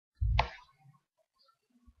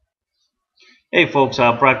Hey folks,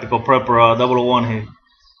 Practical Prepper 001 here.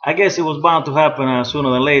 I guess it was bound to happen sooner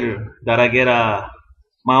than later that I get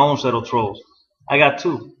my own set of trolls. I got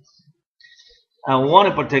two. One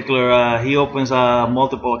in particular, he opens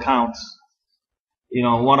multiple accounts,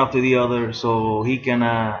 one after the other, so he can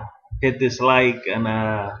hit this like and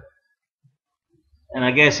I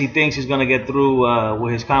guess he thinks he's gonna get through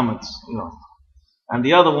with his comments. And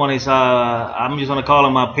the other one is I'm just gonna call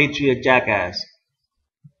him a Patriot Jackass.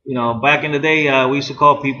 Back in the day, we used to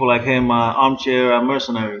call people like him armchair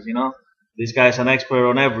mercenaries. This guy's an expert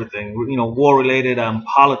on everything. War related,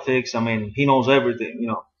 politics. I mean, he knows everything.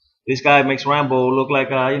 This guy makes Rambo look like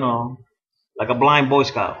like a blind Boy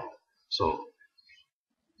Scout. So,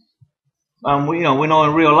 we know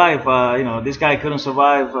in real life, this guy couldn't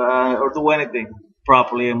survive or do anything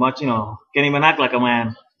properly, and much, can't even act like a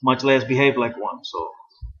man, much less behave like one. So,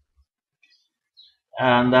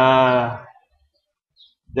 and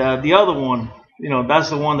the other one, that's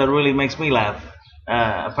the one that really makes me laugh.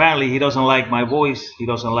 Apparently, he doesn't like my voice. He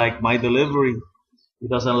doesn't like my delivery. He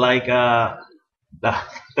doesn't like the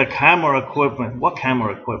the camera equipment. What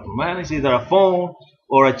camera equipment, man? It's either a phone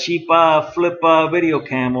or a cheap flip video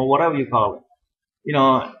cam or whatever you call it.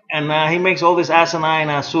 And he makes all this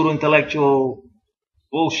asinine pseudo-intellectual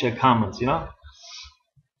bullshit comments.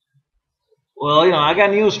 Well, I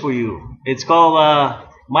got news for you. It's called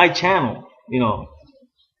my channel.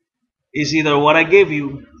 It's either what I give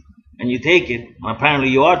you and you take it, and apparently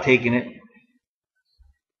you are taking it,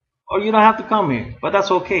 or you don't have to come here. But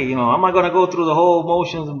that's okay. I'm not going to go through the whole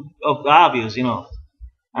motions of the obvious. And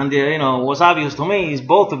what's obvious to me is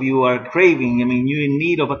both of you are craving, you're in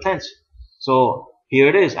need of attention. So here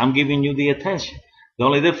it is. I'm giving you the attention. The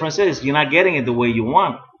only difference is you're not getting it the way you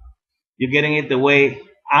want. You're getting it the way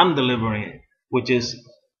I'm delivering it, which is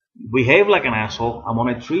behave like an asshole. I'm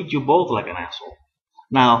going to treat you both like an asshole.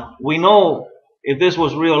 Now, we know if this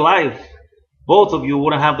was real life, both of you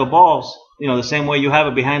wouldn't have the balls, the same way you have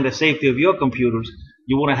it behind the safety of your computers.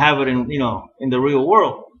 You wouldn't have it in the real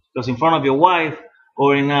world. Because in front of your wife,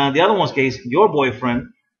 or in the other one's case, your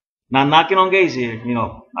boyfriend, not knocking on gays here,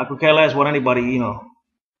 I could care less what anybody,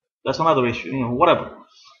 that's another issue, whatever.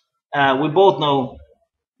 We both know,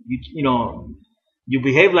 you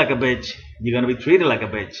behave like a bitch, you're going to be treated like a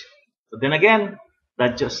bitch. But then again,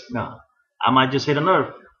 I might just hit a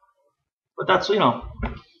nerve. But that's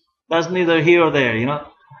neither here or there.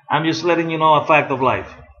 I'm just letting you know a fact of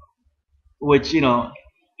life. Which,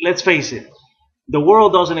 let's face it, the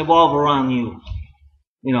world doesn't evolve around you.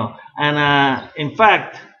 And in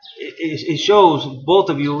fact, it shows both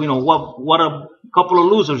of you, what a couple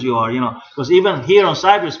of losers you are, because even here on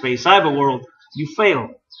cyberspace, cyber world, you fail.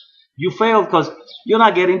 You fail because you're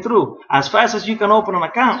not getting through. As fast as you can open an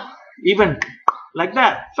account, even like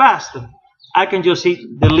that, fast, I can just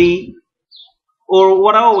hit delete, or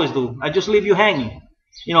what I always do, I just leave you hanging.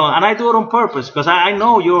 And I do it on purpose because I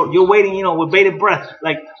know you're waiting, with bated breath,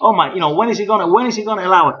 like, oh my, when is he gonna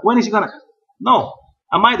allow it? When is he gonna? No,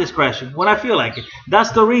 at my discretion, when I feel like it.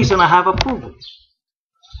 That's the reason I have approval.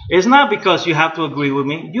 It's not because you have to agree with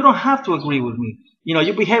me. You don't have to agree with me.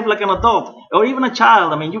 You behave like an adult or even a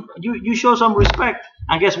child. You show some respect,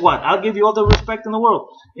 and guess what? I'll give you all the respect in the world.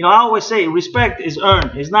 I always say respect is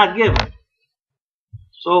earned, it's not given.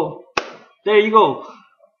 So there you go.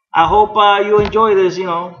 I hope you enjoy this.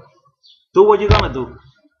 Do what you're gonna do.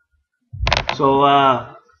 So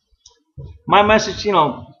my message,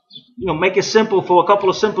 make it simple for a couple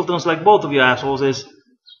of simpletons like both of you assholes is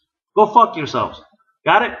go fuck yourselves.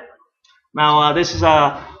 Got it? Now this is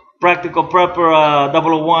a Practical Prepper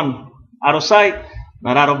 001. Out of sight,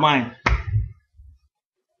 not out of mind.